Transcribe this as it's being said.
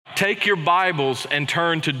take your Bibles and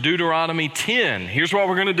turn to Deuteronomy 10. Here's what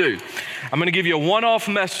we're going to do. I'm going to give you a one-off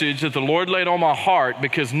message that the Lord laid on my heart,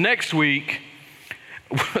 because next week,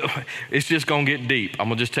 it's just going to get deep. I'm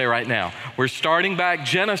going to just tell you right now. We're starting back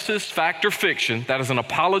Genesis, Fact or Fiction. That is an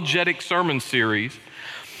apologetic sermon series.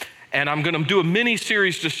 And I'm going to do a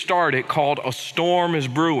mini-series to start it called A Storm is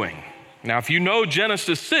Brewing. Now, if you know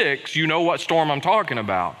Genesis 6, you know what storm I'm talking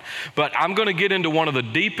about. But I'm going to get into one of the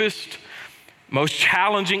deepest, most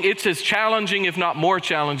challenging, it's as challenging, if not more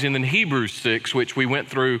challenging than Hebrews 6, which we went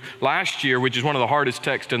through last year, which is one of the hardest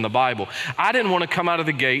texts in the Bible. I didn't want to come out of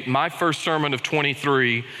the gate, my first sermon of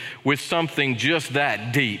 23, with something just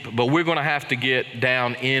that deep. But we're going to have to get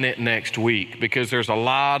down in it next week, because there's a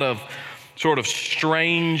lot of sort of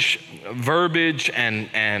strange verbiage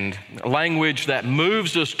and language that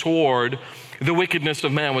moves us toward the wickedness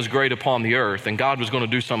of man was great upon the earth, and God was going to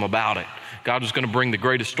do something about it. God was going to bring the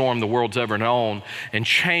greatest storm the world's ever known and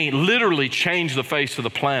literally change the face of the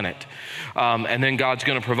planet. And then God's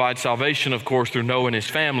going to provide salvation, of course, through Noah and his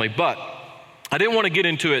family. But I didn't want to get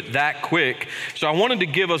into it that quick, so I wanted to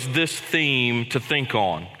give us this theme to think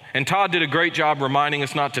on. And Todd did a great job reminding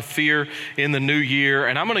us not to fear in the new year.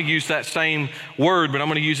 And I'm going to use that same word, but I'm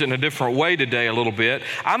going to use it in a different way today a little bit.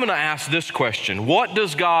 I'm going to ask this question: what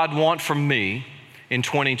does God want from me in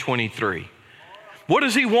 2023? What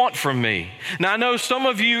does he want from me? Now, I know some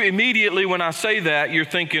of you immediately when I say that, you're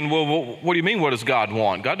thinking, well, what do you mean, what does God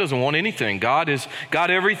want? God doesn't want anything. God is got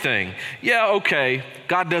everything. Yeah, okay.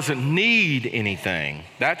 God doesn't need anything.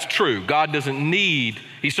 That's true. God doesn't need,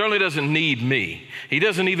 he certainly doesn't need me. He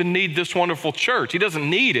doesn't even need this wonderful church. He doesn't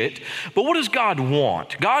need it. But what does God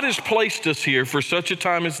want? God has placed us here for such a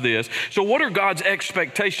time as this. So what are God's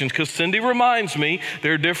expectations? Because Cindy reminds me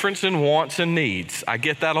there are difference in wants and needs. I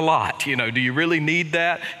get that a lot. You know, do you really need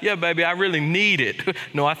that? Yeah, baby, I really need it.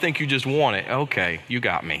 No, I think you just want it. Okay, you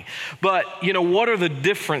got me. But, you know, what are the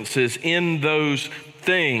differences in those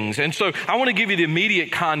things? And so I want to give you the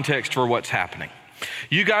immediate context for what's happening.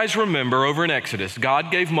 You guys remember over in Exodus,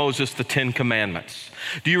 God gave Moses the 10 Commandments.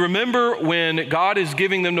 Do you remember when God is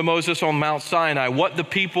giving them to Moses on Mount Sinai, do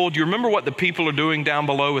you remember what the people are doing down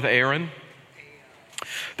below with Aaron?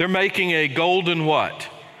 They're making a golden what?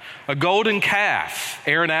 A golden calf.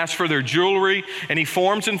 Aaron asks for their jewelry, and he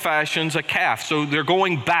forms and fashions a calf. So they're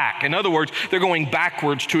going back. In other words, they're going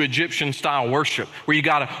backwards to Egyptian-style worship, where you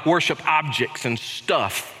got to worship objects and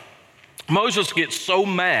stuff. Moses gets so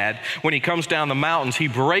mad when he comes down the mountains, he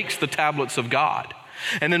breaks the tablets of God.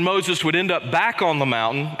 And then Moses would end up back on the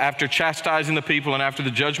mountain after chastising the people and after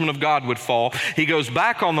the judgment of God would fall. He goes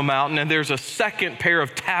back on the mountain, and there's a second pair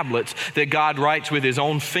of tablets that God writes with his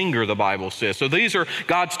own finger, the Bible says. So these are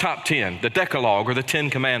God's top 10, the Decalogue or the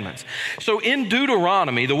 10 Commandments. So in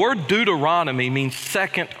Deuteronomy, the word Deuteronomy means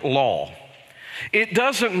second law. It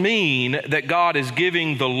doesn't mean that God is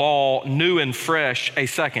giving the law new and fresh a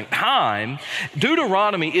second time.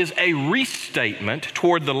 Deuteronomy is a restatement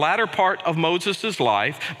toward the latter part of Moses'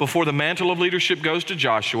 life before the mantle of leadership goes to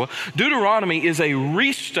Joshua. Deuteronomy is a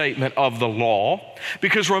restatement of the law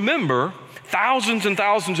because remember, thousands and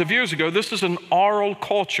thousands of years ago, this is an oral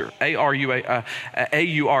culture, A-U-R-A-L,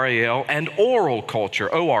 and oral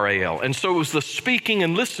culture, O-R-A-L. And so it was the speaking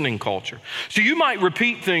and listening culture. So you might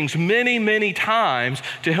repeat things many, many times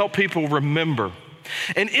to help people remember.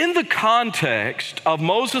 And in the context of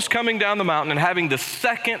Moses coming down the mountain and having the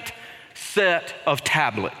second set of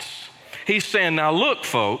tablets, he's saying, now look,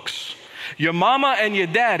 folks, your mama and your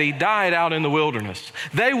daddy died out in the wilderness.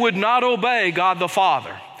 They would not obey God the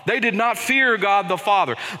Father. They did not fear God the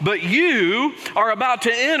Father, but you are about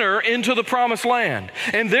to enter into the promised land.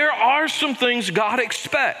 And there are some things God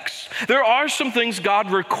expects. There are some things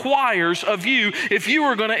God requires of you if you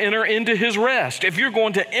are going to enter into his rest, if you're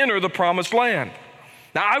going to enter the promised land.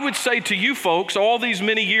 Now, I would say to you folks, all these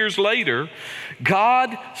many years later,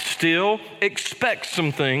 God still expects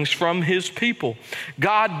some things from his people.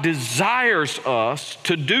 God desires us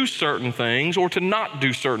to do certain things or to not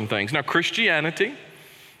do certain things. Now, Christianity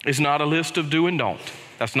is not a list of do and don't.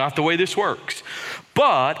 That's not the way this works.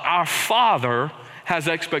 But our Father has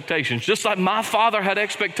expectations. Just like my Father had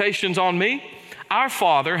expectations on me, our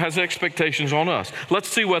Father has expectations on us. Let's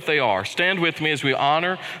see what they are. Stand with me as we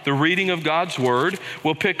honor the reading of God's Word.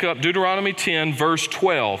 We'll pick up Deuteronomy 10, verse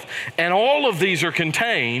 12. And all of these are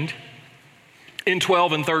contained in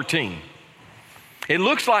 12 and 13. It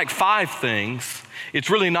looks like 5 things. It's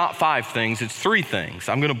really not 5 things, it's 3 things.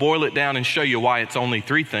 I'm going to boil it down and show you why it's only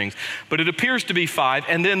 3 things, but it appears to be 5.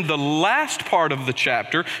 And then the last part of the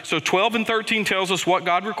chapter, so 12 and 13 tells us what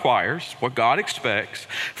God requires, what God expects.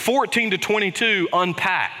 14 to 22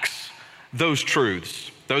 unpacks those truths.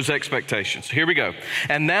 those expectations. Here we go.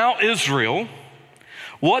 And now, Israel,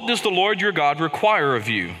 what does the Lord your God require of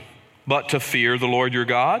you but to fear the Lord your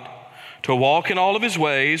God, to walk in all of his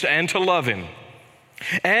ways, and to love him,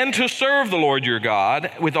 and to serve the Lord your God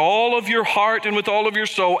with all of your heart and with all of your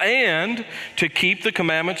soul, and to keep the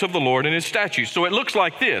commandments of the Lord and his statutes? So it looks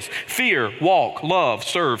like this: fear, walk, love,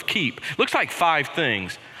 serve, keep. Looks like 5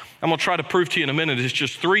 things. I'm going to try to prove to you in a minute it's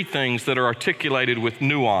just 3 things that are articulated with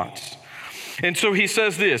nuance. And so he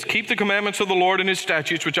says this: keep the commandments of the Lord and his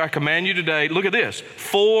statutes, which I command you today. Look at this: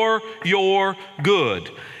 for your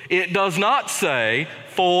good. It does not say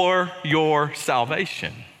for your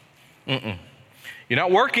salvation. You're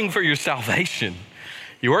not working for your salvation.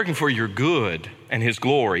 You're working for your good and his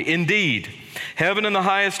glory. Indeed, heaven and the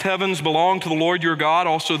highest heavens belong to the Lord your God,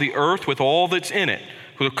 also the earth with all that's in it.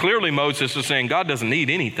 Well, clearly Moses is saying God doesn't need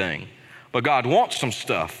anything, but God wants some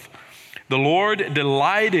stuff. The Lord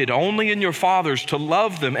delighted only in your fathers to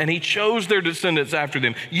love them, and he chose their descendants after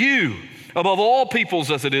them, you above all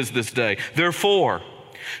peoples as it is this day. Therefore,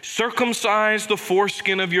 circumcise the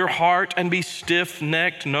foreskin of your heart and be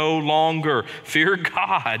stiff-necked no longer. Fear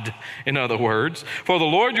God, in other words. For the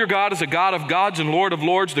Lord your God is a God of gods and Lord of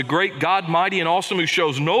lords, the great God, mighty and awesome, who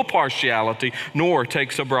shows no partiality nor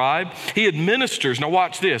takes a bribe. He administers. Now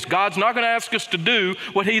watch this. God's not going to ask us to do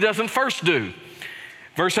what he doesn't first do.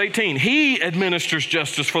 Verse 18, he administers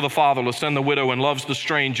justice for the fatherless and the widow and loves the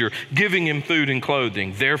stranger, giving him food and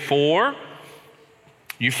clothing. Therefore,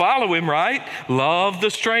 you follow him, right? Love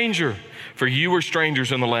the stranger, for you were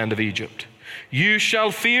strangers in the land of Egypt. You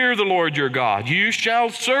shall fear the Lord your God. You shall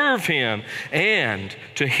serve him, and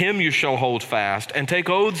to him you shall hold fast and take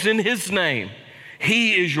oaths in his name.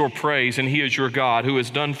 He is your praise, and he is your God, who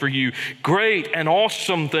has done for you great and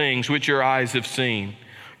awesome things which your eyes have seen.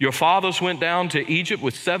 Your fathers went down to Egypt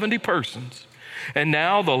with 70 persons, and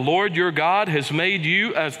now the Lord your God has made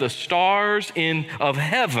you as the stars of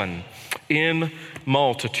heaven in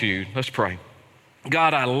multitude. Let's pray.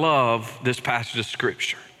 God, I love this passage of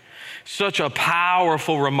Scripture. Such a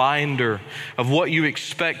powerful reminder of what you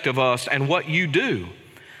expect of us and what you do.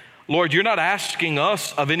 Lord, you're not asking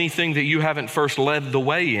us of anything that you haven't first led the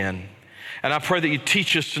way in. And I pray that you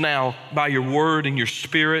teach us now by your word and your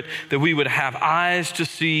spirit, that we would have eyes to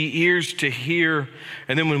see, ears to hear,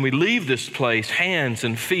 and then when we leave this place, hands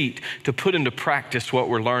and feet to put into practice what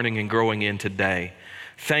we're learning and growing in today.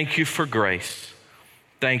 Thank you for grace.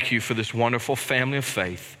 Thank you for this wonderful family of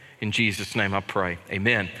faith. In Jesus' name I pray,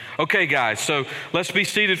 amen. Okay, guys, so let's be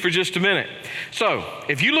seated for just a minute. So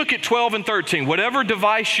if you look at 12 and 13, whatever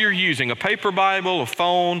device you're using, a paper Bible, a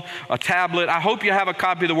phone, a tablet, I hope you have a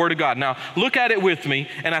copy of the Word of God. Now, look at it with me,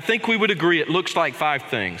 and I think we would agree it looks like 5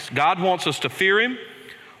 things. God wants us to fear him,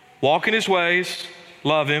 walk in his ways,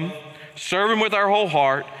 love him, serve him with our whole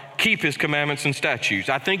heart, keep his commandments and statutes.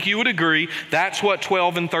 I think you would agree that's what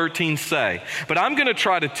 12 and 13 say. But I'm going to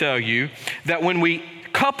try to tell you that when we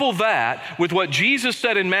couple that with what Jesus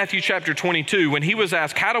said in Matthew chapter 22, when he was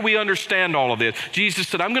asked, how do we understand all of this? Jesus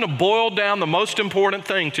said, I'm going to boil down the most important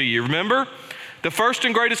thing to you. Remember? The first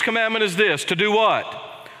and greatest commandment is this, to do what?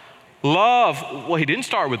 Love. Well, he didn't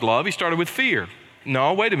start with love. He started with fear.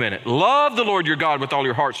 No, wait a minute. Love the Lord your God with all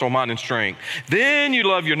your heart, soul, mind, and strength. Then you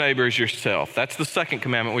love your neighbor as yourself. That's the second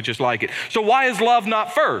commandment, which is like it. So why is love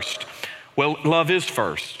not first? Well, love is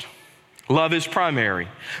first. Love is primary.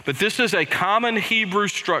 But this is a common Hebrew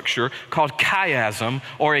structure called chiasm,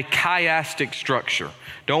 or a chiastic structure.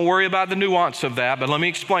 Don't worry about the nuance of that, but let me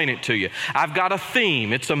explain it to you. I've got a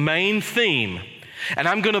theme. It's a main theme. And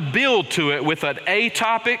I'm going to build to it with an A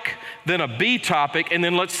topic, then a B topic, and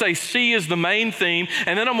then let's say C is the main theme,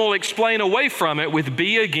 and then I'm going to explain away from it with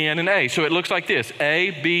B again and A. So it looks like this: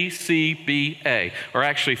 A, B, C, B, A. Or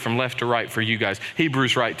actually from left to right for you guys.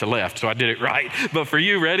 Hebrews right to left, so I did it right. But for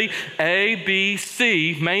you, ready? A, B,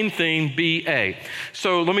 C, main theme, B, A.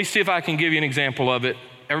 So let me see if I can give you an example of it.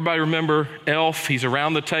 Everybody remember Elf? He's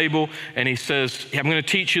around the table and he says, I'm going to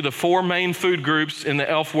teach you the 4 main food groups in the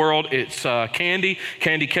Elf world. It's candy,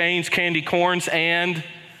 candy canes, candy corns, and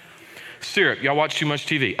syrup. Y'all watch too much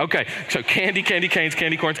TV. Okay, so candy, candy canes,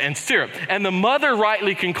 candy corns, and syrup. And the mother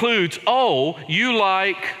rightly concludes, oh, you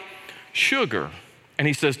like sugar. And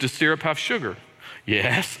he says, does syrup have sugar?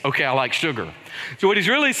 Yes. Okay, I like sugar. So what he's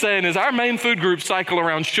really saying is our main food groups cycle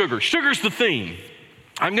around sugar. Sugar's the theme.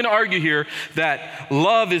 I'm going to argue here that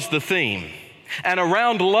love is the theme. And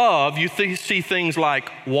around love, you see things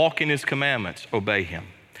like walk in his commandments, obey him.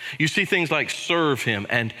 You see things like serve him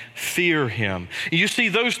and fear him. You see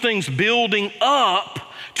those things building up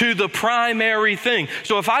to the primary thing.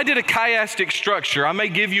 So if I did a chiastic structure, I may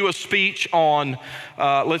give you a speech on,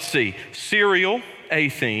 cereal, a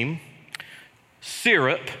theme,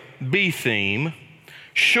 syrup, B theme,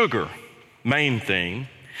 sugar, main theme.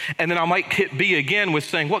 And then I might hit B again with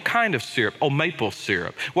saying, what kind of syrup? Oh, maple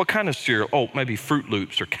syrup. What kind of syrup? Oh, maybe Fruit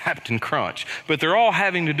Loops or Captain Crunch. But they're all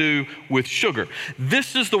having to do with sugar.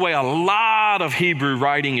 This is the way a lot of Hebrew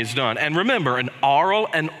writing is done. And remember, an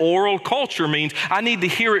oral culture means I need to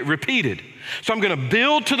hear it repeated. So I'm going to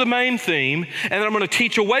build to the main theme, and then I'm going to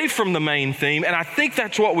teach away from the main theme, and I think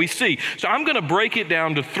that's what we see. So I'm going to break it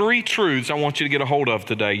down to 3 truths I want you to get a hold of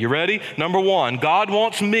today. You ready? Number 1, God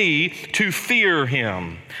wants me to fear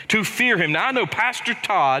Him. To fear Him. Now I know Pastor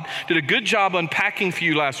Todd did a good job unpacking for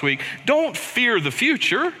you last week. Don't fear the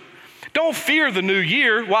future. Don't fear the new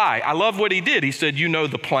year. Why? I love what he did. He said, you know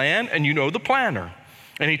the plan and you know the planner.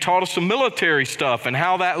 And he taught us some military stuff and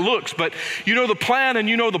how that looks. But you know the plan and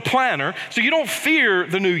you know the planner. So you don't fear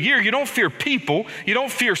the new year. You don't fear people. You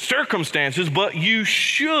don't fear circumstances. But you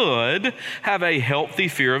should have a healthy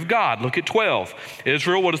fear of God. Look at 12.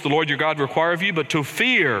 Israel, what does the Lord your God require of you? But to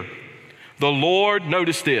fear the Lord,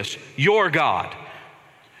 notice this, your God.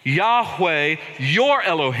 Yahweh, your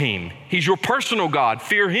Elohim. He's your personal God.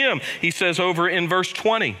 Fear Him. He says over in verse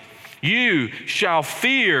 20. You shall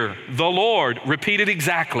fear the Lord. Repeat it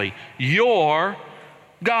exactly. Your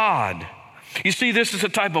God. You see, this is a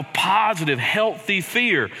type of positive, healthy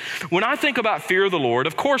fear. When I think about fear of the Lord,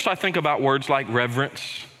 of course I think about words like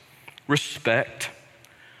reverence, respect,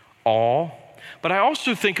 awe. But I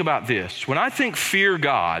also think about this. When I think fear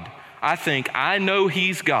God, I think I know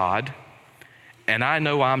He's God and I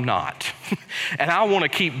know I'm not. And I want to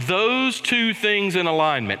keep those 2 things in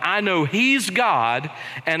alignment. I know He's God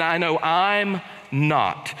and I know I'm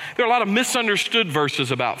not. There are a lot of misunderstood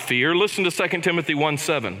verses about fear. Listen to 2 Timothy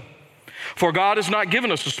 1:7. For God has not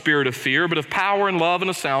given us a spirit of fear, but of power and love and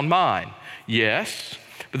a sound mind. Yes,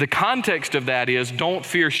 but the context of that is don't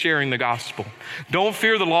fear sharing the gospel. Don't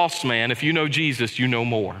fear the lost man. If you know Jesus, you know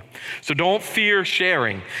more. So don't fear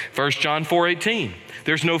sharing. 1 John 4:18.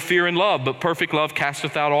 There's no fear in love, but perfect love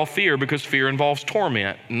casteth out all fear, because fear involves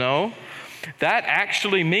torment. No, that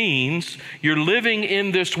actually means you're living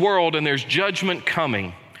in this world and there's judgment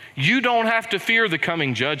coming. You don't have to fear the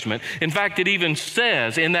coming judgment. In fact, it even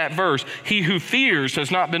says in that verse, he who fears has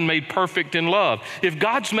not been made perfect in love. If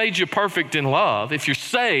God's made you perfect in love, if you're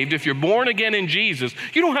saved, if you're born again in Jesus,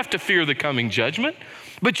 you don't have to fear the coming judgment,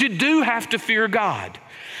 but you do have to fear God.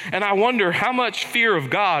 And I wonder how much fear of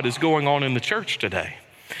God is going on in the church today.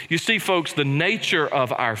 You see, folks, the nature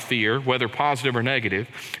of our fear, whether positive or negative,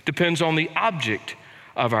 depends on the object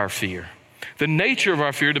of our fear. The nature of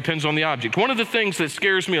our fear depends on the object. One of the things that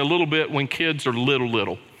scares me a little bit when kids are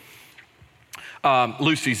little,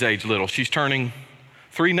 Lucy's age little, she's turning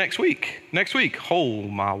 3 next week. Oh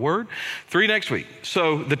my word, 3 next week.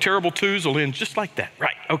 So the terrible 2s will end just like that,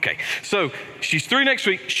 right? Okay, so she's 3 next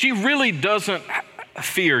week. She really doesn't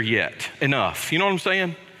fear yet enough. You know what I'm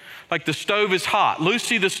saying? Like the stove is hot.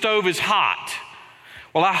 Lucy, the stove is hot.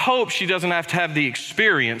 Well, I hope she doesn't have to have the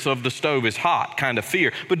experience of the stove is hot kind of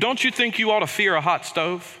fear. But don't you think you ought to fear a hot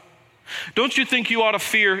stove? Don't you think you ought to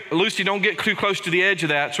fear, Lucy, don't get too close to the edge of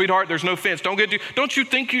that. Sweetheart, there's no fence. Don't you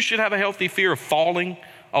think you should have a healthy fear of falling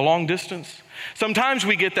a long distance? Sometimes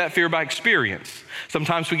we get that fear by experience.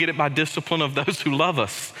 Sometimes we get it by discipline of those who love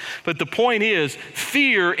us. But the point is,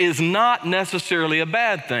 fear is not necessarily a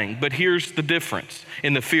bad thing. But here's the difference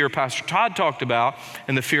in the fear Pastor Todd talked about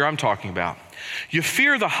and the fear I'm talking about. You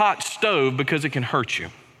fear the hot stove because it can hurt you.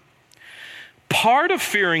 Part of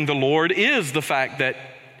fearing the Lord is the fact that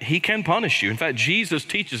He can punish you. In fact, Jesus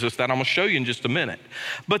teaches us that. I'm going to show you in just a minute.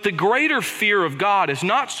 But the greater fear of God is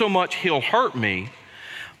not so much He'll hurt me,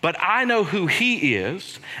 but I know who He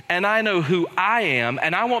is, and I know who I am,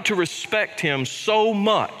 and I want to respect Him so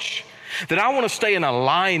much that I want to stay in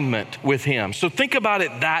alignment with Him. So think about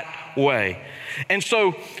it that way. And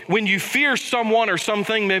so when you fear someone or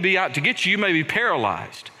something may be out to get you, you may be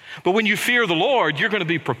paralyzed. But when you fear the Lord, you're going to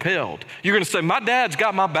be propelled. You're going to say, my dad's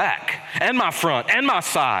got my back and my front and my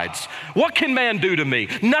sides. What can man do to me?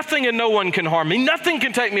 Nothing and no one can harm me. Nothing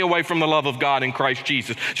can take me away from the love of God in Christ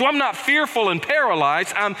Jesus. So I'm not fearful and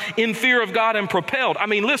paralyzed. I'm in fear of God and propelled. I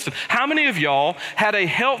mean, listen, how many of y'all had a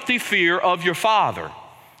healthy fear of your father?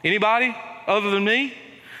 Anybody other than me?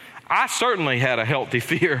 I certainly had a healthy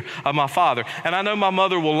fear of my father. And I know my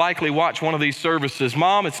mother will likely watch one of these services.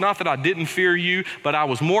 Mom, it's not that I didn't fear you, but I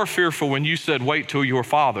was more fearful when you said, wait till your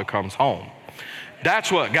father comes home. That's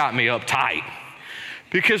what got me uptight,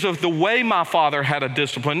 because of the way my father had a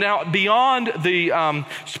discipline. Now, beyond the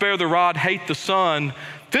spare the rod, hate the son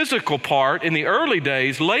physical part in the early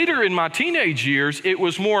days, later in my teenage years, it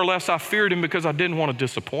was more or less I feared him because I didn't want to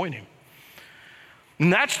disappoint him.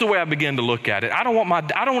 And that's the way I began to look at it. I don't want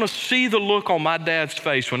to see the look on my dad's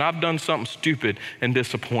face when I've done something stupid and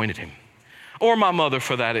disappointed him, or my mother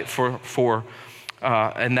for that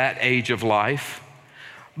in that age of life.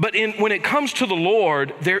 But when it comes to the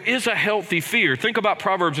Lord, there is a healthy fear. Think about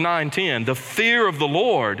Proverbs 9:10. The fear of the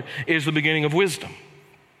Lord is the beginning of wisdom.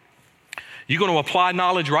 You're going to apply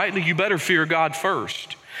knowledge rightly, you better fear God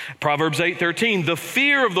first. Proverbs 8:13. The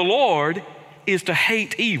fear of the Lord is to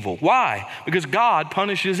hate evil. Why? Because God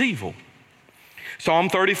punishes evil. Psalm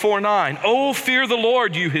 34:9. Oh, fear the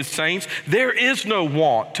Lord, you his saints. There is no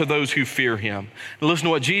want to those who fear him. Now listen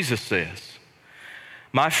to what Jesus says.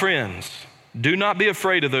 My friends, do not be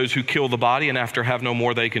afraid of those who kill the body and after have no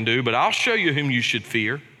more they can do, but I'll show you whom you should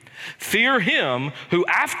fear. Fear him who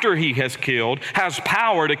after he has killed has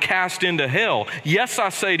power to cast into hell. Yes, I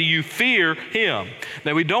say to you, fear him.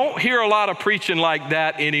 Now we don't hear a lot of preaching like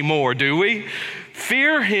that anymore, do we?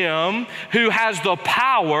 Fear him who has the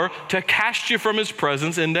power to cast you from his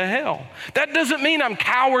presence into hell. That doesn't mean I'm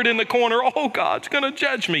cowered in the corner. Oh, God's going to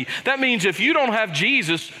judge me. That means if you don't have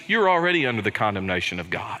Jesus, you're already under the condemnation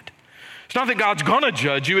of God. It's not that God's going to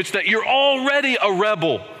judge you. It's that you're already a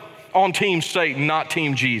rebel on Team Satan, not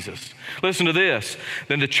Team Jesus. Listen to this.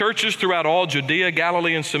 Then the churches throughout all Judea,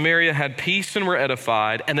 Galilee, and Samaria had peace and were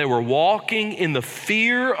edified, and they were walking in the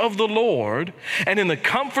fear of the Lord and in the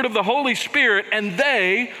comfort of the Holy Spirit, and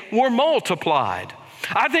they were multiplied.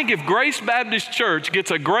 I think if Grace Baptist Church gets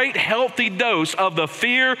a great healthy dose of the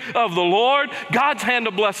fear of the Lord, God's hand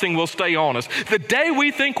of blessing will stay on us. The day we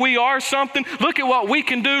think we are something, look at what we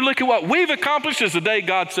can do, look at what we've accomplished, is the day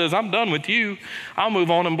God says, I'm done with you. I'll move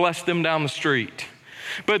on and bless them down the street.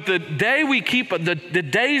 But the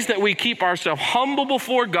days that we keep ourselves humble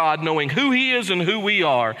before God, knowing who he is and who we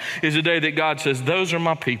are, is the day that God says, those are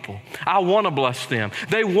my people. I want to bless them.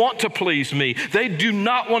 They want to please me. They do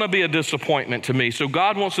not want to be a disappointment to me. So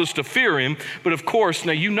God wants us to fear him. But of course,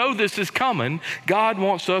 now you know this is coming. God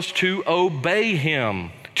wants us to obey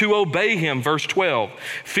him. To obey him, verse 12.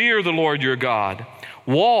 Fear the Lord your God.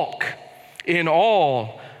 Walk in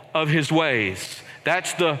all of his ways.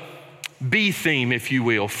 That's the B theme, if you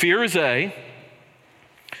will. Fear is A.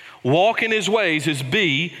 Walk in his ways is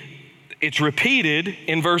B. It's repeated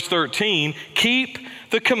in verse 13. Keep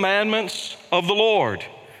the commandments of the Lord,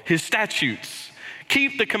 his statutes.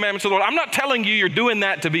 Keep the commandments of the Lord. I'm not telling you you're doing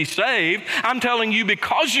that to be saved. I'm telling you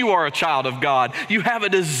because you are a child of God, you have a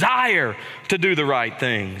desire to do the right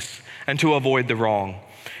things and to avoid the wrong.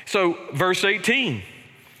 So verse 18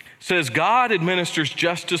 says, God administers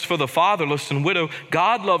justice for the fatherless and widow.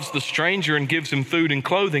 God loves the stranger and gives him food and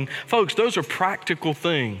clothing. Folks, those are practical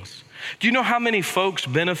things. Do you know how many folks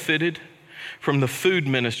benefited from the food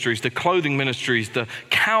ministries, the clothing ministries, the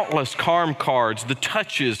countless CARM cards, the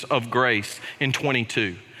touches of grace in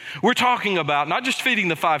 22? We're talking about not just feeding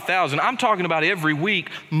the 5,000. I'm talking about every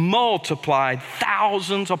week multiplied,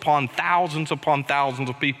 thousands upon thousands upon thousands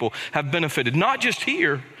of people have benefited, not just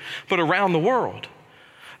here, but around the world.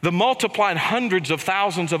 The multiplied hundreds of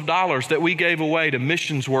thousands of dollars that we gave away to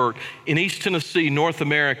missions work in East Tennessee, North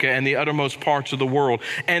America, and the uttermost parts of the world.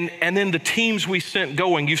 And then the teams we sent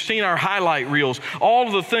going. You've seen our highlight reels, all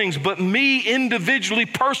of the things. But me individually,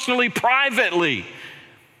 personally, privately,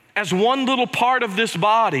 as one little part of this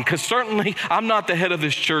body, because certainly I'm not the head of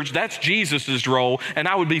this church. That's Jesus's role, and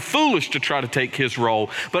I would be foolish to try to take his role.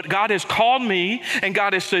 But God has called me, and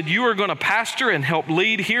God has said, you are going to pastor and help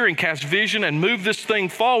lead here and cast vision and move this thing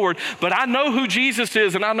forward. But I know who Jesus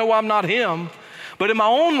is, and I know I'm not him. But in my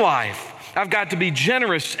own life, I've got to be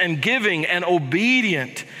generous and giving and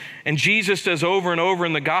obedient. And Jesus says over and over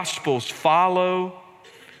in the Gospels, follow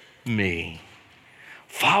me.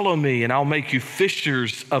 Follow me and I'll make you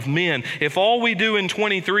fishers of men. If all we do in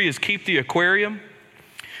 23 is keep the aquarium,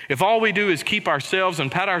 if all we do is keep ourselves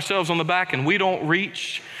and pat ourselves on the back and we don't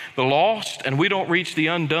reach the lost and we don't reach the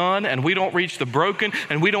undone and we don't reach the broken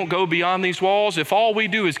and we don't go beyond these walls, if all we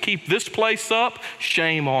do is keep this place up,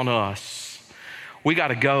 shame on us. We got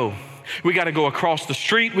to go. We got to go across the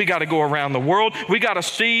street. We got to go around the world. We got to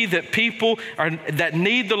see that people that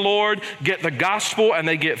need the Lord get the gospel and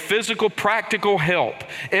they get physical, practical help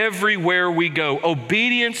everywhere we go.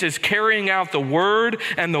 Obedience is carrying out the word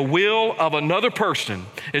and the will of another person,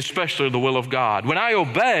 especially the will of God. When I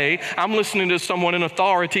obey, I'm listening to someone in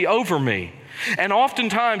authority over me. And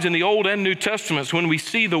oftentimes in the Old and New Testaments, when we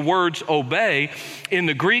see the words obey in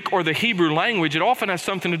the Greek or the Hebrew language, it often has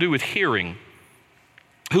something to do with hearing.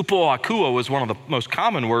 Hupoakuo is one of the most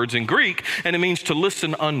common words in Greek, and it means to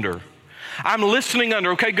listen under. I'm listening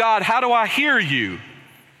under. Okay, God, how do I hear you?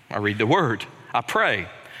 I read the word. I pray.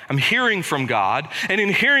 I'm hearing from God, and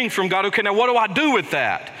in hearing from God, okay, now what do I do with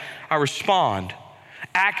that? I respond.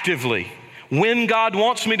 actively. When God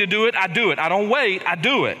wants me to do it, I do it. I don't wait, I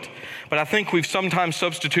do it. But I think we've sometimes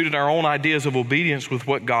substituted our own ideas of obedience with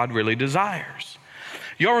what God really desires.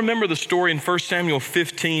 Y'all remember the story in 1 Samuel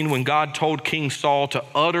 15 when God told King Saul to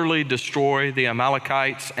utterly destroy the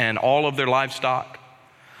Amalekites and all of their livestock?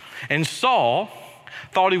 And Saul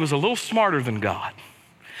thought he was a little smarter than God.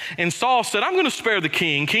 And Saul said, I'm going to spare the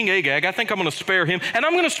king, King Agag. I think I'm going to spare him, and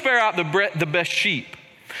I'm going to spare out the best sheep.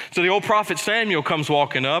 So the old prophet Samuel comes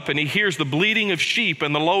walking up, and he hears the bleating of sheep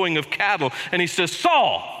and the lowing of cattle, and he says,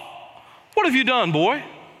 Saul, what have you done, boy?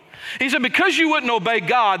 He said, because you wouldn't obey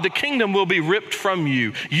God, the kingdom will be ripped from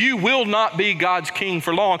you. You will not be God's king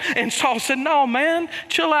for long. And Saul said, no, man,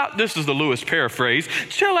 chill out. This is the Lewis paraphrase.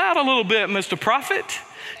 Chill out a little bit, Mr. Prophet.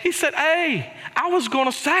 He said, hey, I was going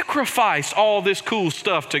to sacrifice all this cool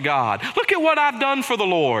stuff to God. Look at what I've done for the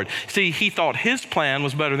Lord. See, he thought his plan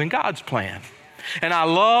was better than God's plan. And I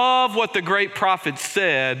love what the great prophet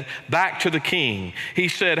said back to the king. He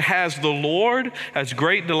said, has the Lord as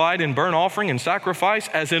great delight in burnt offering and sacrifice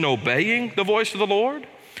as in obeying the voice of the Lord?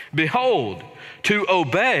 Behold, to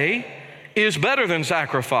obey is better than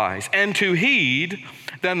sacrifice, and to heed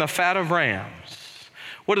than the fat of rams.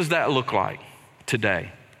 What does that look like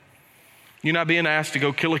today? You're not being asked to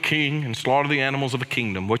go kill a king and slaughter the animals of a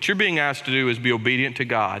kingdom. What you're being asked to do is be obedient to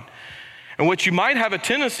God. And what you might have a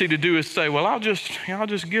tendency to do is say, well, I'll just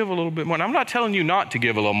give a little bit more. And I'm not telling you not to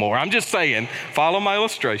give a little more. I'm just saying, follow my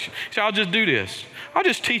illustration. So I'll just do this. I'll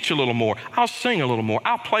just teach a little more. I'll sing a little more.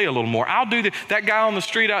 I'll play a little more. I'll do that guy on the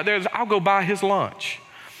street out there, I'll go buy his lunch.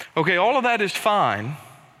 Okay, all of that is fine.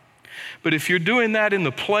 But if you're doing that in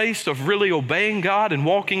the place of really obeying God and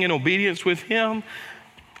walking in obedience with Him,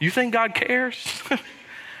 you think God cares?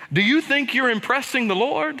 Do you think you're impressing the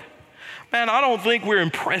Lord? Man, I don't think we're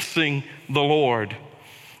impressing the Lord.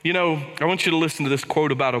 You know, I want you to listen to this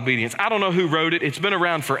quote about obedience. I don't know who wrote it. It's been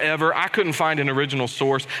around forever. I couldn't find an original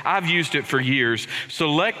source. I've used it for years.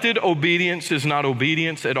 Selected obedience is not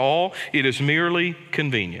obedience at all. It is merely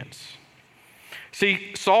convenience.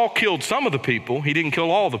 See, Saul killed some of the people. He didn't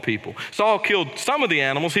kill all the people. Saul killed some of the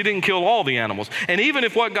animals. He didn't kill all the animals. And even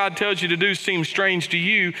if what God tells you to do seems strange to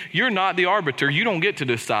you, you're not the arbiter. You don't get to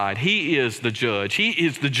decide. He is the judge. He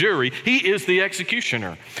is the jury. He is the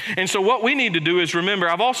executioner. And so what we need to do is remember,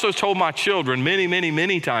 I've also told my children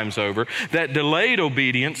many times over that delayed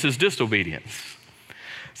obedience is disobedience.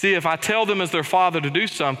 See, if I tell them as their father to do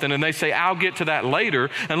something and they say, I'll get to that later,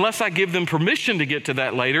 unless I give them permission to get to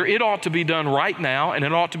that later, it ought to be done right now and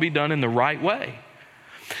it ought to be done in the right way.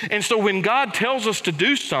 And so when God tells us to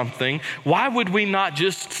do something, why would we not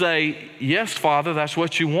just say, yes, Father, that's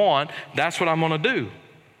what you want. That's what I'm going to do.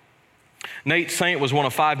 Nate Saint was one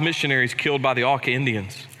of 5 missionaries killed by the Auca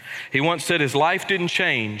Indians. He once said his life didn't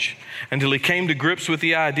change until he came to grips with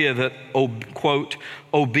the idea that, quote,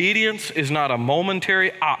 obedience is not a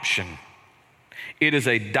momentary option. It is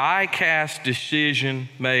a die-cast decision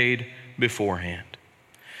made beforehand.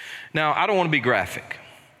 Now, I don't want to be graphic,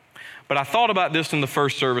 but I thought about this in the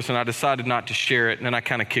first service and I decided not to share it, and then I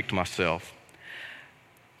kind of kicked myself.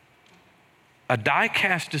 A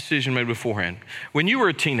die-cast decision made beforehand. When you were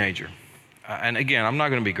a teenager, and again, I'm not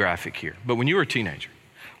going to be graphic here, but when you were a teenager,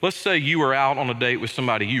 let's say you were out on a date with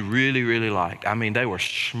somebody you really liked. I mean, they were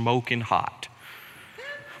smoking hot.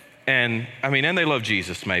 And they love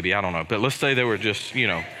Jesus maybe, I don't know. But let's say they were just,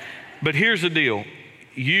 But here's the deal.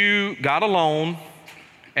 You got alone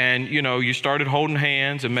and, you started holding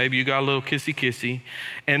hands and maybe you got a little kissy.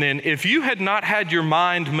 And then if you had not had your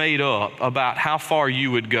mind made up about how far you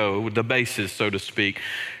would go, the basis, so to speak,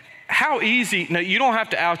 how easy, now you don't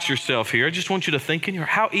have to out yourself here. I just want you to think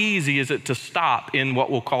how easy is it to stop in what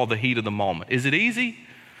we'll call the heat of the moment? Is it easy?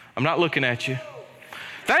 I'm not looking at you.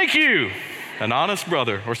 Thank you, an honest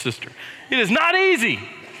brother or sister. It is not easy.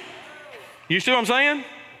 You see what I'm saying?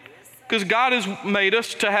 Because God has made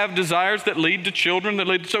us to have desires that lead to children,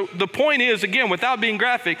 so the point is, again, without being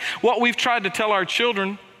graphic, what we've tried to tell our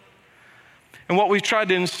children and what we've tried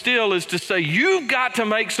to instill is to say, you've got to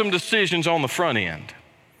make some decisions on the front end.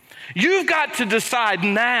 You've got to decide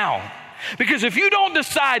now. Because if you don't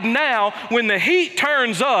decide now, when the heat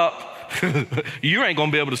turns up, you ain't going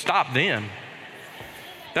to be able to stop then.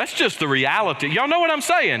 That's just the reality. Y'all know what I'm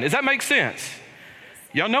saying? Does that make sense?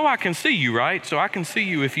 Y'all know I can see you, right? So I can see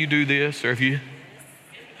you if you do this or if you...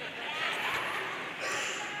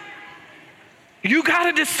 You got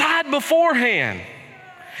to decide beforehand.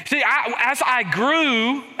 See, as I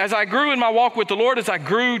grew in my walk with the Lord, as I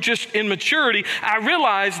grew just in maturity, I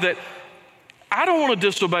realized that I don't want to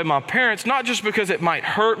disobey my parents, not just because it might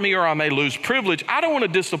hurt me or I may lose privilege. I don't want to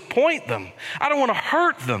disappoint them. I don't want to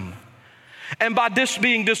hurt them. And by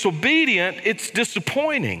being disobedient, it's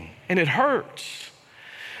disappointing and it hurts.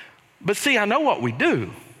 But see, I know what we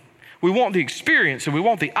do. We want the experience and we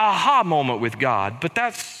want the aha moment with God, but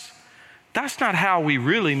that's not how we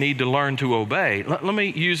really need to learn to obey. Let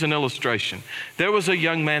me use an illustration. There was a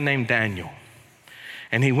young man named Daniel,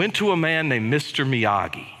 and he went to a man named Mr.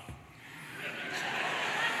 Miyagi.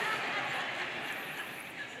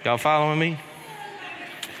 Y'all following me?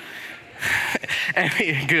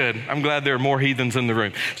 Good. I'm glad there are more heathens in the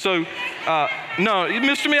room. So, no,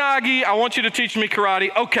 Mr. Miyagi, I want you to teach me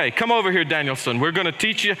karate. Okay, come over here, Danielson. We're going to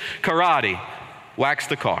teach you karate. Wax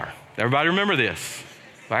the car. Everybody remember this?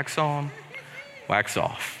 Wax on, wax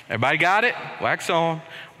off. Everybody got it? Wax on,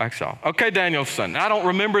 wax off. Okay, Danielson, I don't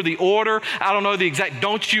remember the order. I don't know the exact.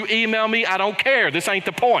 Don't you email me. I don't care. This ain't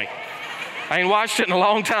the point. I ain't watched it in a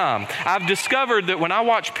long time. I've discovered that when I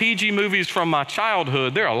watch PG movies from my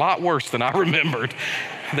childhood, they're a lot worse than I remembered.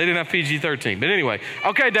 They didn't have PG-13. But anyway,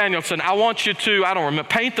 okay, Danielson, I want you to, I don't remember,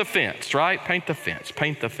 paint the fence, right? Paint the fence,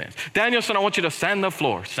 paint the fence. Danielson, I want you to sand the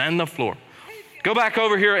floor, sand the floor. Go back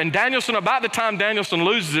over here, and Danielson, about the time Danielson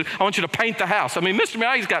loses it, I want you to paint the house. I mean, Mr.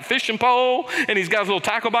 Miyagi's got fishing pole, and he's got his little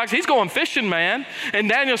tackle box. He's going fishing, man. And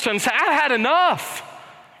Danielson said, I had enough.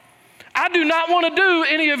 I do not want to do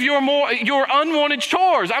any of your unwanted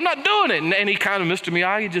chores. I'm not doing it. And he kind of, Mr.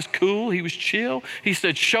 Miyagi, just cool. He was chill. He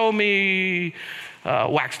said, show me,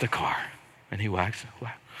 wax the car. And he waxed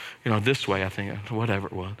it. This way, I think, whatever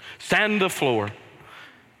it was. Sand the floor.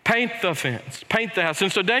 Paint the fence. Paint the house.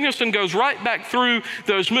 And so Danielson goes right back through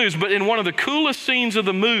those moves. But in one of the coolest scenes of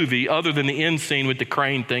the movie, other than the end scene with the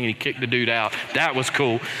crane thing and he kicked the dude out, that was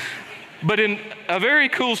cool. But in a very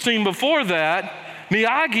cool scene before that,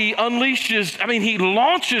 Miyagi he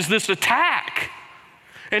launches this attack.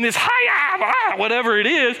 And it's hi-ya, whatever it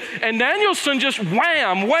is. And Danielson just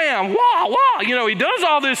wham, wham, wah, wah. He does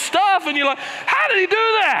all this stuff. And you're like, how did he do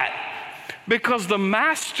that? Because the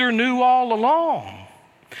master knew all along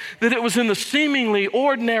that it was in the seemingly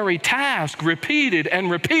ordinary task, repeated and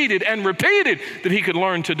repeated and repeated, that he could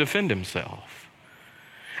learn to defend himself.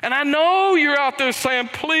 And I know you're out there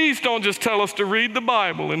saying, please don't just tell us to read the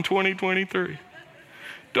Bible in 2023.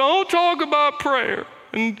 Don't talk about prayer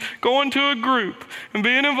and going to a group and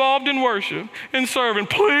being involved in worship and serving.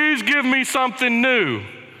 Please give me something new.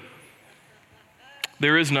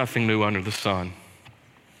 There is nothing new under the sun.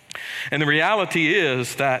 And the reality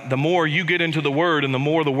is that the more you get into the Word and the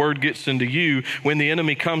more the Word gets into you, when the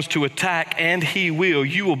enemy comes to attack, and he will,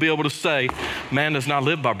 you will be able to say, man does not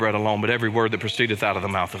live by bread alone, but every word that proceedeth out of the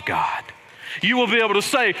mouth of God. You will be able to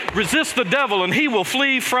say, resist the devil and he will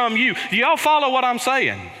flee from you. Do y'all follow what I'm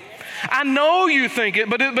saying? I know you think it,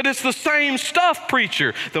 but it's the same stuff,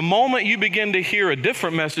 preacher. The moment you begin to hear a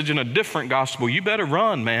different message and a different gospel, you better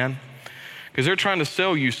run, man, because they're trying to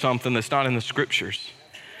sell you something that's not in the scriptures.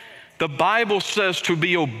 The Bible says to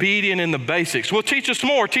be obedient in the basics. Well, teach us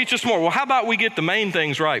more, teach us more. Well, how about we get the main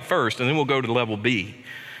things right first, and then we'll go to level B.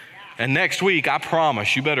 And next week, I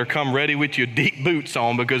promise, you better come ready with your deep boots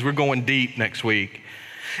on, because we're going deep next week.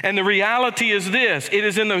 And the reality is this: it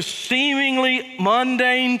is in those seemingly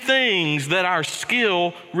mundane things that our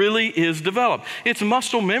skill really is developed. It's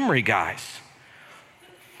muscle memory, guys.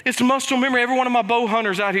 It's muscle memory. Every one of my bow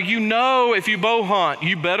hunters out here, if you bow hunt,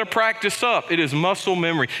 you better practice up. It is muscle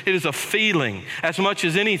memory. It is a feeling as much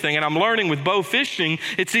as anything. And I'm learning with bow fishing,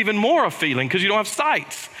 it's even more a feeling because you don't have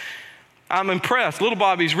sights. I'm impressed. Little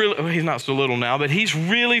Bobby's he's not so little now, but he's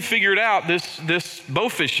really figured out this bow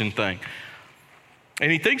fishing thing.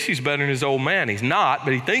 And he thinks he's better than his old man. He's not,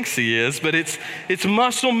 but he thinks he is. But it's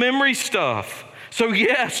muscle memory stuff. So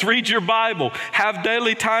yes, read your Bible, have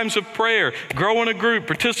daily times of prayer, grow in a group,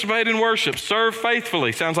 participate in worship, serve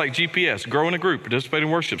faithfully. Sounds like GPS. Grow in a group, participate in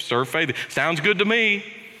worship, serve faithfully. Sounds good to me.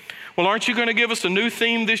 Well, aren't you going to give us a new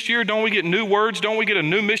theme this year? Don't we get new words? Don't we get a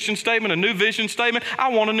new mission statement, a new vision statement? I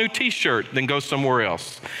want a new t-shirt. Then go somewhere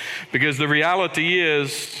else. Because the reality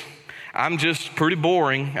is, I'm just pretty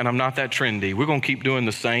boring and I'm not that trendy. We're going to keep doing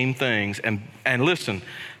the same things. And listen,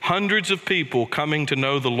 hundreds of people coming to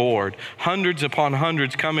know the Lord, hundreds upon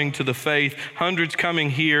hundreds coming to the faith, hundreds coming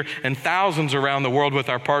here, and thousands around the world with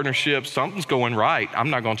our partnerships. Something's going right. I'm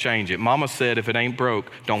not going to change it. Mama said, if it ain't broke,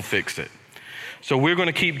 don't fix it. So we're going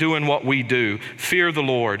to keep doing what we do. Fear the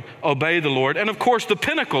Lord, obey the Lord. And of course, the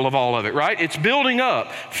pinnacle of all of it, right? It's building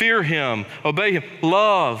up. Fear Him, obey Him,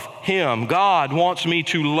 love Him. God wants me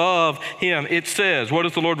to love Him. It says, what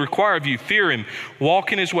does the Lord require of you? Fear Him,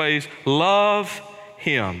 walk in His ways, love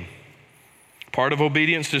Him. Part of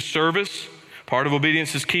obedience is service. Part of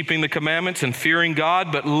obedience is keeping the commandments and fearing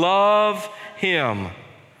God, but love Him.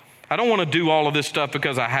 I don't want to do all of this stuff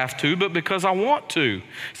because I have to, but because I want to.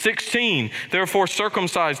 16, therefore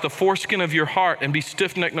circumcise the foreskin of your heart and be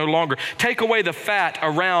stiff-necked no longer. Take away the fat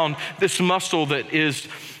around this muscle that is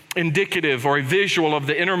indicative or a visual of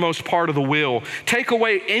the innermost part of the will. Take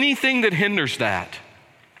away anything that hinders that.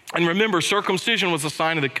 And remember, circumcision was a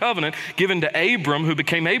sign of the covenant given to Abram, who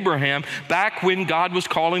became Abraham, back when God was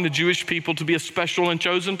calling the Jewish people to be a special and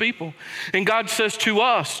chosen people. And God says to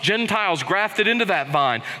us, Gentiles grafted into that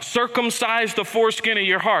vine, circumcise the foreskin of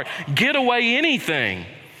your heart. Get away anything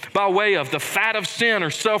by way of the fat of sin or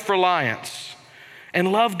self-reliance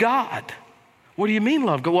and love God. What do you mean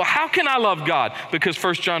love God? Well, how can I love God? Because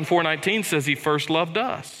 1 John 4:19 says he first loved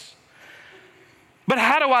us. But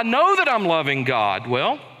how do I know that I'm loving God?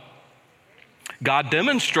 Well, God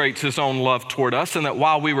demonstrates his own love toward us, and that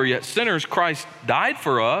while we were yet sinners, Christ died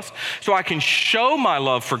for us. So I can show my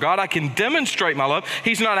love for God. I can demonstrate my love.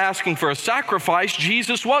 He's not asking for a sacrifice.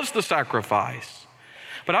 Jesus was the sacrifice.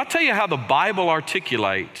 But I'll tell you how the Bible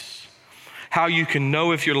articulates how you can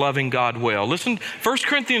know if you're loving God well. Listen, 1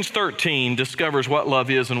 Corinthians 13 discovers what love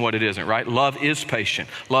is and what it isn't, right? Love is patient.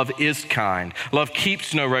 Love is kind. Love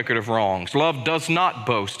keeps no record of wrongs. Love does not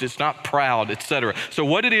boast. It's not proud, etc. So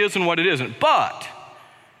what it is and what it isn't. But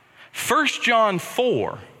 1 John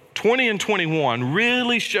 4:20 and 21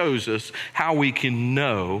 really shows us how we can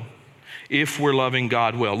know if we're loving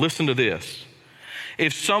God well. Listen to this.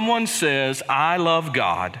 If someone says, I love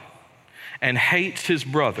God, and hates his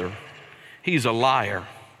brother, he's a liar.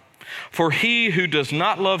 For he who does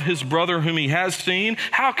not love his brother whom he has seen,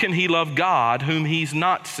 how can he love God whom he's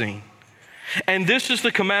not seen? And this is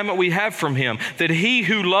the commandment we have from him, that he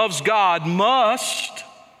who loves God must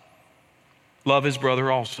love his brother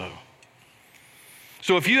also.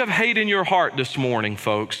 So if you have hate in your heart this morning,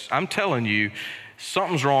 folks, I'm telling you,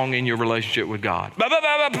 something's wrong in your relationship with God.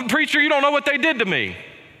 Preacher, you don't know what they did to me.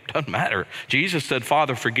 Doesn't matter. Jesus said,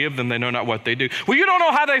 Father, forgive them. They know not what they do. Well, you don't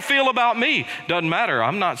know how they feel about me. Doesn't matter.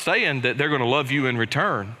 I'm not saying that they're going to love you in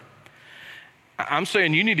return. I'm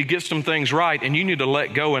saying you need to get some things right, and you need to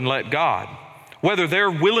let go and let God. Whether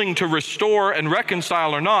they're willing to restore and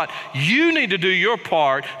reconcile or not, you need to do your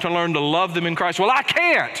part to learn to love them in Christ. Well, I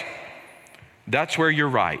can't. That's where you're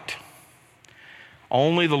right.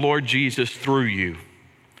 Only the Lord Jesus through you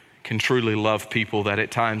can truly love people that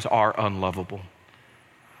at times are unlovable.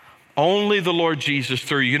 Only the Lord Jesus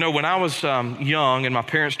through you. You know, when I was young and my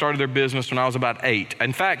parents started their business when I was about 8.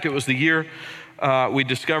 In fact, it was the year we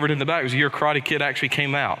discovered in the back, it was the year Karate Kid actually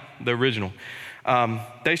came out, the original.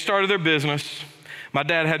 They started their business. My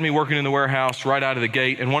dad had me working in the warehouse right out of the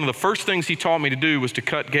gate, and one of the first things he taught me to do was to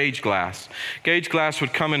cut gauge glass. Gauge glass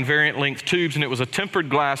would come in variant length tubes, and it was a tempered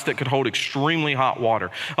glass that could hold extremely hot water.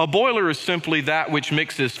 A boiler is simply that which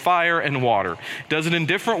mixes fire and water. It does it in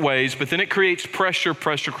different ways, but then it creates pressure.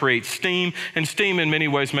 Pressure creates steam, and steam in many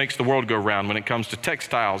ways makes the world go round when it comes to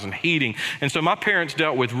textiles and heating. And so my parents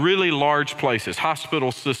dealt with really large places,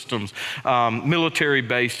 hospital systems, military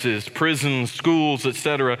bases, prisons, schools,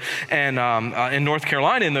 etc. And in North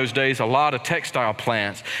Carolina in those days, a lot of textile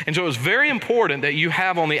plants. And so it was very important that you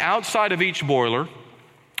have on the outside of each boiler,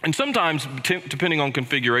 and sometimes depending on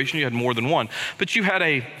configuration, you had more than one, but you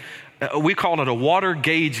had we called it a water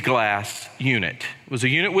gauge glass unit. It was a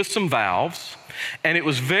unit with some valves, and it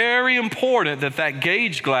was very important that that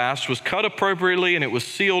gauge glass was cut appropriately and it was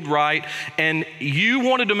sealed right. And you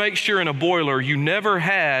wanted to make sure in a boiler you never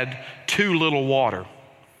had too little water,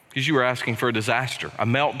 because you were asking for a disaster, a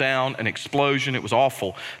meltdown, an explosion. It was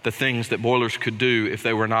awful, the things that boilers could do if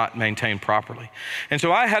they were not maintained properly. And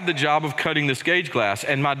so I had the job of cutting this gauge glass,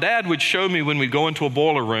 and my dad would show me when we'd go into a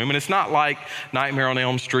boiler room, and it's not like Nightmare on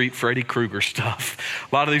Elm Street, Freddy Krueger stuff.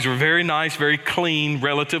 A lot of these were very nice, very clean,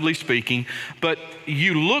 relatively speaking, but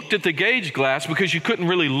you looked at the gauge glass because you couldn't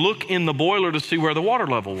really look in the boiler to see where the water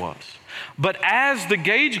level was. But as the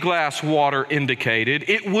gauge glass water indicated,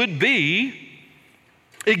 it would be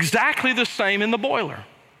exactly the same in the boiler.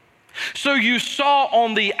 So you saw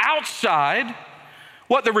on the outside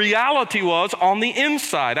what the reality was on the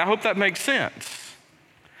inside. I hope that makes sense.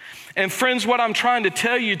 And friends, what I'm trying to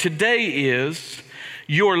tell you today is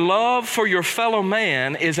your love for your fellow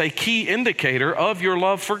man is a key indicator of your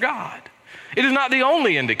love for God. It is not the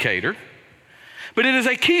only indicator, but it is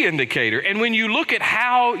a key indicator. And when you look at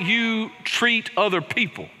how you treat other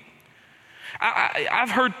people,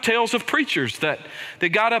 I've heard tales of preachers that they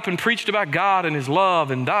got up and preached about God and his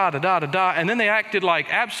love and and then they acted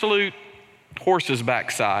like absolute horses'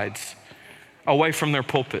 backsides away from their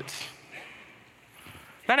pulpits.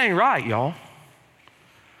 That ain't right, y'all.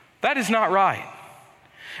 That is not right.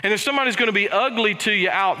 And if somebody's going to be ugly to you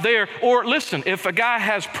out there, or listen, if a guy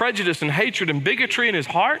has prejudice and hatred and bigotry in his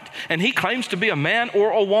heart and he claims to be a man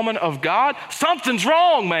or a woman of God, something's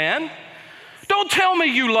wrong, man. Don't tell me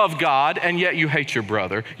you love God and yet you hate your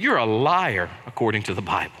brother. You're a liar, according to the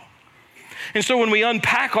Bible. And so when we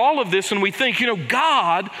unpack all of this and we think,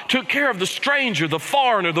 God took care of the stranger, the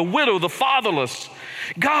foreigner, the widow, the fatherless.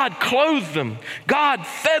 God clothed them. God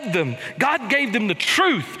fed them. God gave them the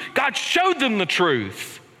truth. God showed them the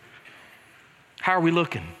truth. How are we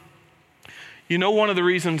looking? One of the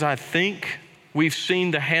reasons I think we've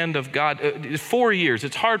seen the hand of God, 4 years,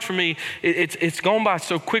 it's hard for me, it's gone by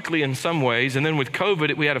so quickly in some ways, and then with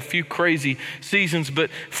COVID, we had a few crazy seasons, but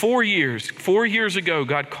 4 years ago,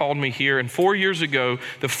 God called me here, and 4 years ago,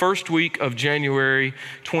 the first week of January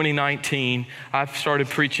 2019, I started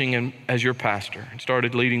preaching as your pastor and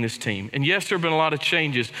started leading this team. And yes, there have been a lot of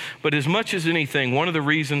changes, but as much as anything, one of the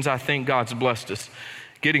reasons I think God's blessed us,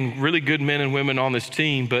 getting really good men and women on this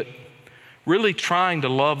team, but really trying to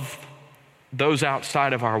love those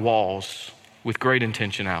outside of our walls with great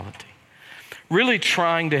intentionality. Really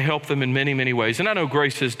trying to help them in many, many ways. And I know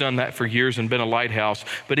Grace has done that for years and been a lighthouse,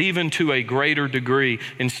 but even to a greater degree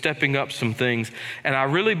in stepping up some things. And I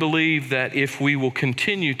really believe that if we will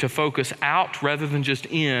continue to focus out rather than just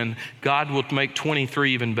in, God will make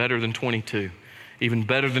 23 even better than 22, even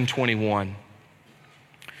better than 21.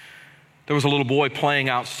 There was a little boy playing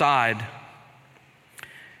outside,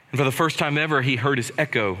 and for the first time ever, he heard his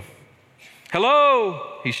echo.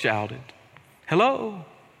 "Hello," he shouted. "Hello,"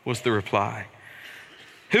 was the reply.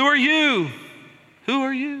 "Who are you? Who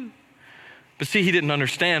are you?" But see, he didn't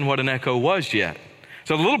understand what an echo was yet.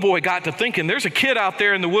 So the little boy got to thinking, there's a kid out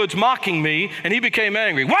there in the woods mocking me, and he became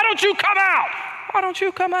angry. "Why don't you come out? Why don't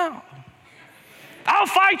you come out? I'll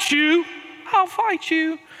fight you. I'll fight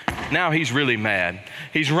you." Now he's really mad.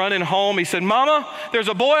 He's running home. He said, "Mama, there's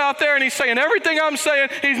a boy out there and he's saying everything I'm saying.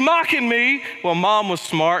 He's mocking me." Well, Mom was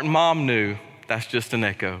smart and Mom knew that's just an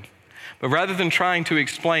echo. But rather than trying to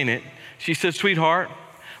explain it, she said, "Sweetheart,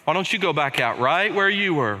 why don't you go back out right where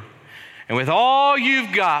you were? And with all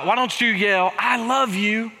you've got, why don't you yell, 'I love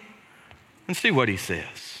you,' and see what he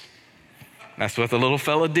says." That's what the little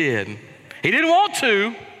fella did. He didn't want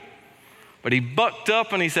to, but he bucked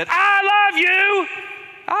up and he said, "I love you.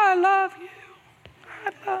 I love you.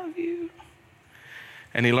 I love you."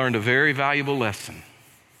 And he learned a very valuable lesson.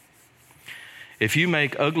 If you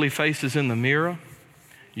make ugly faces in the mirror,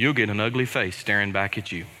 you'll get an ugly face staring back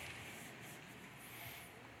at you.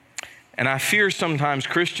 And I fear sometimes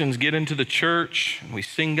Christians get into the church and we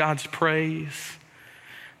sing God's praise.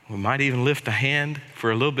 We might even lift a hand for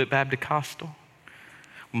a little bit Baptist-costal.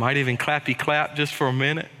 We might even clappy clap just for a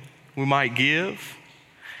minute. We might give.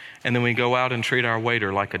 And then we go out and treat our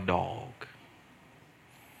waiter like a dog.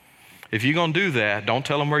 If you're going to do that, don't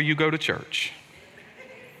tell them where you go to church.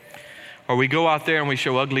 Or we go out there and we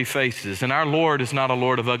show ugly faces. And our Lord is not a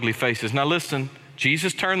Lord of ugly faces. Now listen,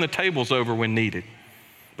 Jesus turned the tables over when needed.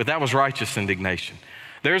 But that was righteous indignation.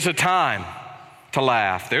 There's a time to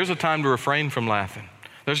laugh. There's a time to refrain from laughing.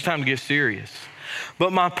 There's a time to get serious.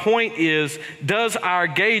 But my point is, does our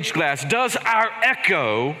gauge glass, does our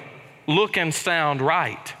echo look and sound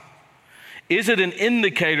right? Is it an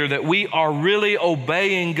indicator that we are really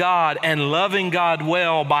obeying God and loving God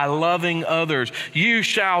well by loving others? You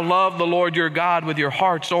shall love the Lord your God with your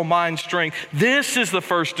heart, soul, mind, strength. This is the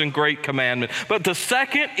first and great commandment. But the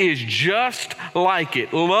second is just like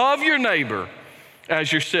it. Love your neighbor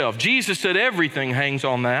as yourself. Jesus said everything hangs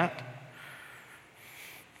on that.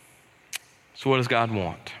 So what does God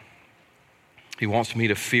want? He wants me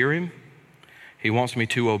to fear him. He wants me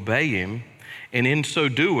to obey him. And in so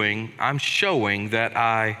doing, I'm showing that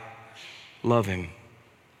I love him.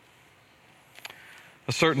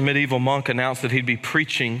 A certain medieval monk announced that he'd be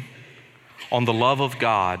preaching on the love of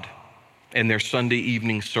God in their Sunday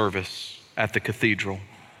evening service at the cathedral.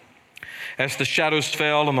 As the shadows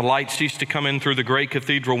fell and the light ceased to come in through the great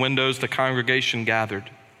cathedral windows, the congregation gathered.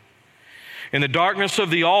 In the darkness of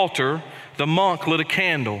the altar, the monk lit a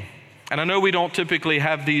candle. And I know we don't typically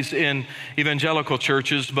have these in evangelical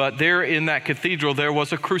churches, but there in that cathedral, there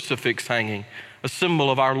was a crucifix hanging, a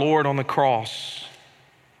symbol of our Lord on the cross.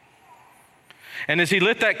 And as he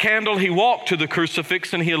lit that candle, he walked to the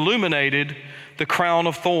crucifix and he illuminated the crown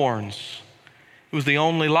of thorns. It was the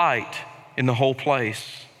only light in the whole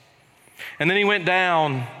place. And then he went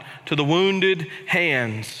down to the wounded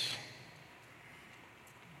hands.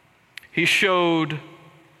 He showed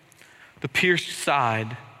the pierced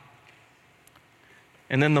side.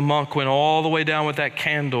 And then the monk went all the way down with that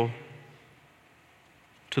candle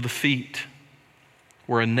to the feet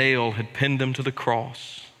where a nail had pinned him to the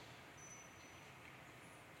cross.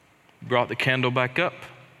 He brought the candle back up.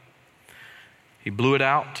 He blew it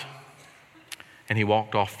out, and he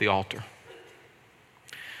walked off the altar.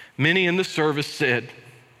 Many in the service said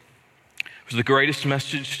it was the greatest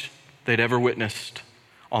message they'd ever witnessed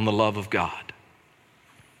on the love of God.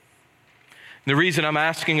 And the reason I'm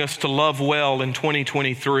asking us to love well in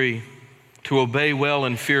 2023, to obey well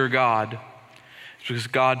and fear God, is because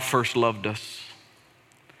God first loved us.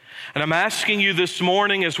 And I'm asking you this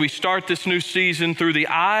morning as we start this new season through the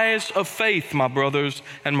eyes of faith, my brothers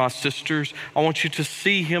and my sisters, I want you to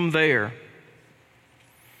see him there.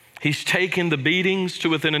 He's taken the beatings to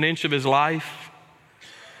within an inch of his life.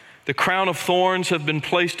 The crown of thorns have been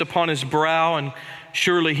placed upon his brow, and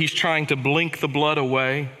surely he's trying to blink the blood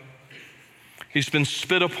away. He's been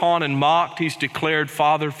spit upon and mocked. He's declared,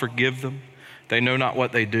 Father, forgive them. They know not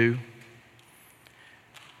what they do.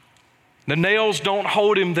 The nails don't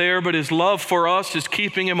hold him there, but his love for us is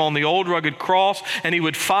keeping him on the old rugged cross, and he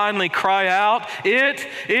would finally cry out, it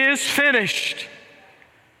is finished.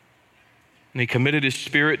 And he committed his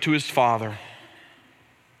spirit to his Father.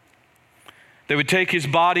 They would take his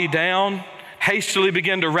body down, hastily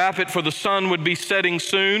begin to wrap it, for the sun would be setting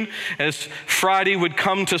soon as Friday would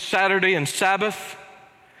come to Saturday and Sabbath.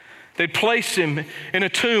 They'd place him in a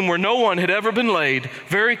tomb where no one had ever been laid,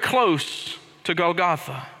 very close to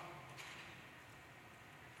Golgotha.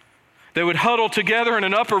 They would huddle together in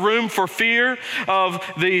an upper room for fear of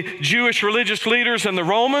the Jewish religious leaders and the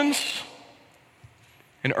Romans.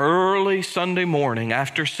 And early Sunday morning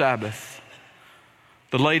after Sabbath,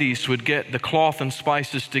 the ladies would get the cloth and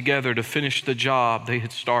spices together to finish the job they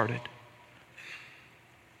had started.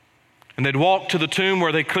 And they'd walk to the tomb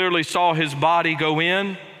where they clearly saw his body go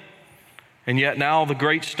in, and yet now the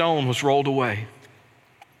great stone was rolled away.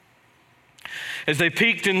 As they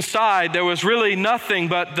peeked inside, there was really nothing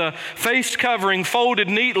but the face covering folded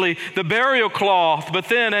neatly, the burial cloth. But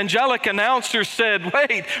then angelic announcers said,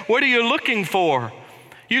 wait, what are you looking for?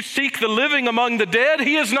 You seek the living among the dead?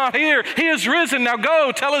 He is not here. He is risen. Now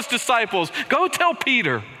go tell his disciples. Go tell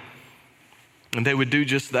Peter. And they would do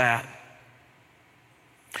just that.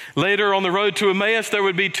 Later on the road to Emmaus, there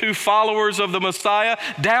would be two followers of the Messiah,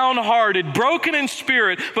 downhearted, broken in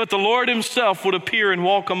spirit, but the Lord himself would appear and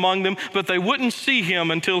walk among them, but they wouldn't see him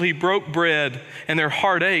until he broke bread, and their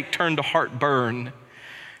heartache turned to heartburn.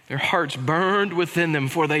 Their hearts burned within them,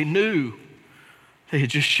 for they knew they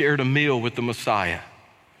had just shared a meal with the Messiah.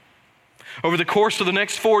 Over the course of the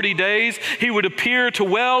next 40 days, he would appear to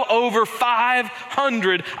well over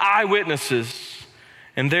 500 eyewitnesses.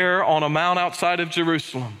 And there on a mount outside of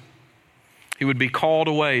Jerusalem, he would be called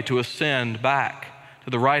away to ascend back to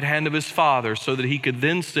the right hand of his Father so that he could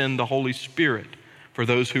then send the Holy Spirit for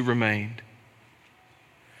those who remained.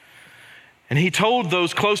 And he told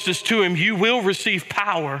those closest to him, you will receive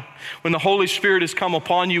power when the Holy Spirit has come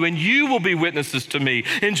upon you, and you will be witnesses to me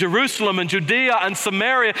in Jerusalem and Judea and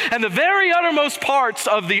Samaria and the very uttermost parts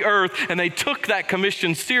of the earth. And they took that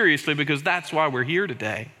commission seriously, because that's why we're here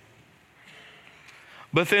today.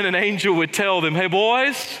 But then an angel would tell them, hey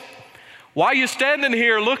boys, why are you standing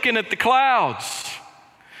here looking at the clouds?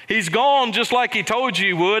 He's gone just like he told you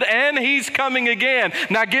he would, and he's coming again.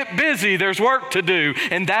 Now get busy, there's work to do.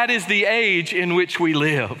 And that is the age in which we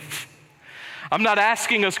live. I'm not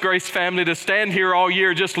asking us, Grace family, to stand here all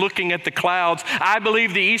year just looking at the clouds. I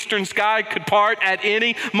believe the eastern sky could part at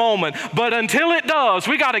any moment. But until it does,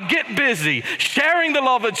 we got to get busy sharing the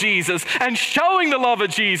love of Jesus and showing the love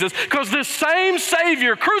of Jesus, because this same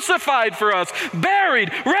Savior crucified for us,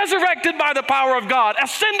 buried, resurrected by the power of God,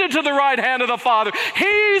 ascended to the right hand of the Father.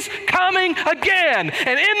 He's coming again.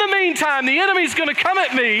 And in the meantime, the enemy's going to come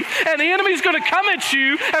at me, and the enemy's going to come at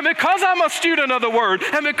you. And because I'm a student of the Word,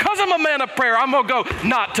 and because I'm a man of prayer, I'm going to go,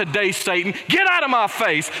 not today, Satan. Get out of my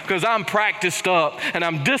face, because I'm practiced up and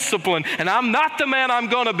I'm disciplined and I'm not the man I'm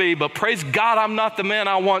going to be, but praise God, I'm not the man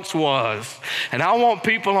I once was. And I want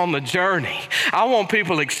people on the journey. I want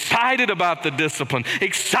people excited about the discipline,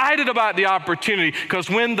 excited about the opportunity, because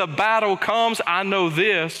when the battle comes, I know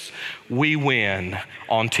this, we win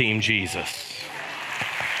on Team Jesus.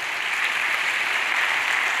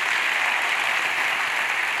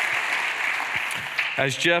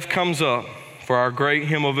 As Jeff comes up for our great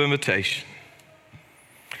hymn of invitation,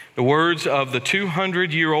 the words of the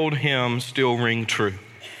 200-year-old hymn still ring true.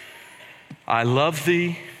 I love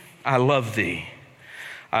thee, I love thee,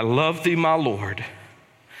 I love thee, my Lord.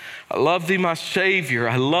 I love thee, my Savior,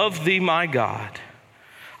 I love thee, my God.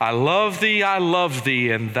 I love thee,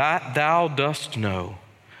 and that thou dost know.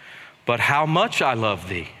 But how much I love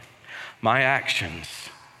thee, my actions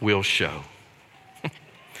will show.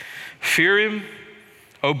 Fear him,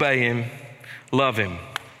 obey him, love him.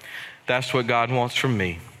 That's what God wants from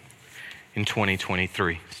me. in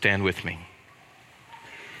 2023. Stand with me.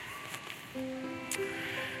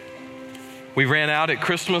 We ran out at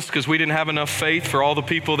Christmas because we didn't have enough faith for all the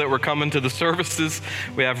people that were coming to the services.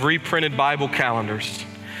 We have reprinted Bible calendars.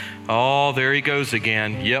 Oh, there he goes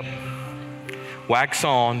again. Yep. Wax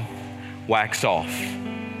on, wax off.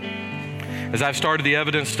 As I've started the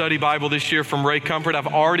Evidence Study Bible this year from Ray Comfort, I've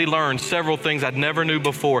already learned several things I never knew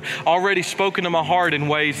before. Already spoken to my heart in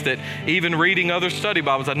ways that even reading other study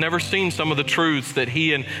Bibles, I've never seen some of the truths that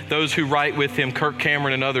he and those who write with him, Kirk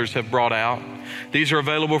Cameron and others, have brought out. These are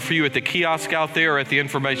available for you at the kiosk out there or at the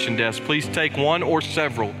information desk. Please take one or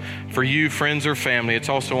several for you, friends, or family. It's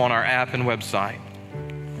also on our app and website.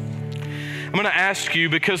 I'm going to ask you,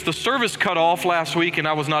 because the service cut off last week and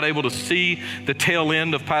I was not able to see the tail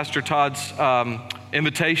end of Pastor Todd's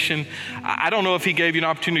invitation. I don't know if he gave you an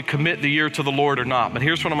opportunity to commit the year to the Lord or not, but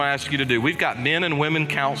here's what I'm going to ask you to do. We've got men and women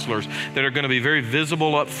counselors that are going to be very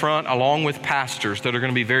visible up front, along with pastors that are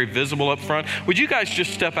going to be very visible up front. Would you guys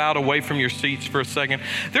just step out away from your seats for a second?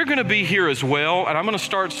 They're going to be here as well, and I'm going to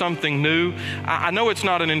start something new. I know it's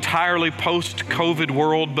not an entirely post-COVID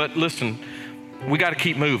world, but listen, we got to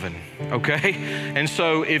keep moving, okay? And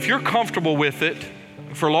so if you're comfortable with it,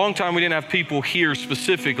 for a long time we didn't have people here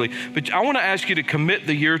specifically, but I want to ask you to commit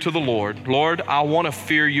the year to the Lord. Lord, I want to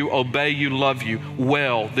fear you, obey you, love you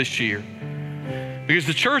well this year. Because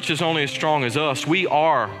the church is only as strong as us. We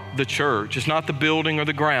are the church. It's not the building or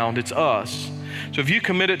the ground, it's us. So if you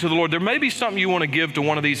commit it to the Lord, there may be something you want to give to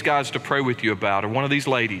one of these guys to pray with you about, or one of these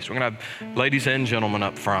ladies. We're going to have ladies and gentlemen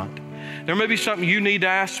up front. There may be something you need to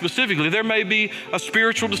ask specifically. There may be a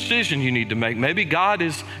spiritual decision you need to make. Maybe God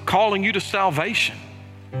is calling you to salvation.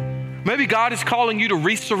 Maybe God is calling you to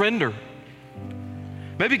resurrender.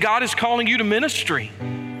 Maybe God is calling you to ministry.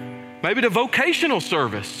 Maybe to vocational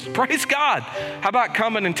service. Praise God. How about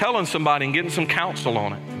coming and telling somebody and getting some counsel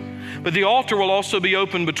on it? But the altar will also be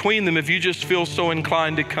open between them if you just feel so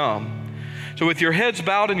inclined to come. So with your heads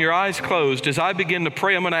bowed and your eyes closed, as I begin to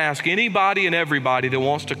pray, I'm going to ask anybody and everybody that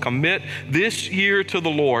wants to commit this year to the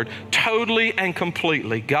Lord totally and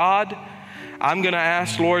completely. God, I'm going to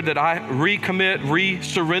ask, Lord, that I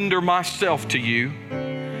surrender myself to you.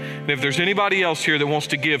 And if there's anybody else here that wants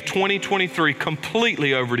to give 2023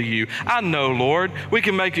 completely over to you, I know, Lord, we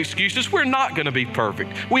can make excuses. We're not going to be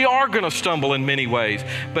perfect. We are going to stumble in many ways,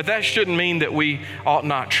 but that shouldn't mean that we ought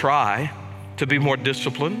not try to be more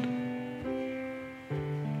disciplined,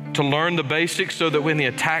 to learn the basics so that when the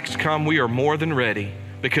attacks come, we are more than ready,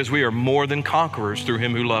 because we are more than conquerors through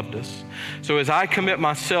him who loved us. So as I commit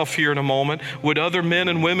myself here in a moment, would other men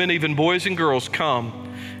and women, even boys and girls, come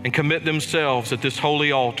and commit themselves at this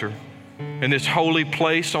holy altar, in this holy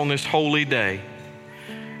place on this holy day.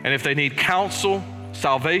 And if they need counsel,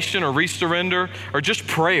 salvation, or resurrender, or just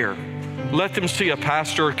prayer, let them see a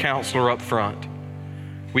pastor or counselor up front.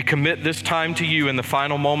 We commit this time to you in the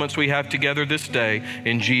final moments we have together this day.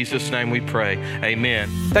 In Jesus' name we pray. Amen.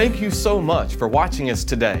 Thank you so much for watching us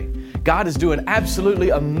today. God is doing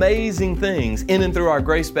absolutely amazing things in and through our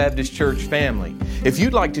Grace Baptist Church family. If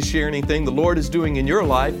you'd like to share anything the Lord is doing in your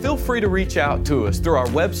life, feel free to reach out to us through our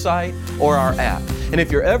website or our app. And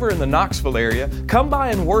if you're ever in the Knoxville area, come by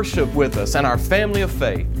and worship with us and our family of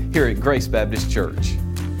faith here at Grace Baptist Church.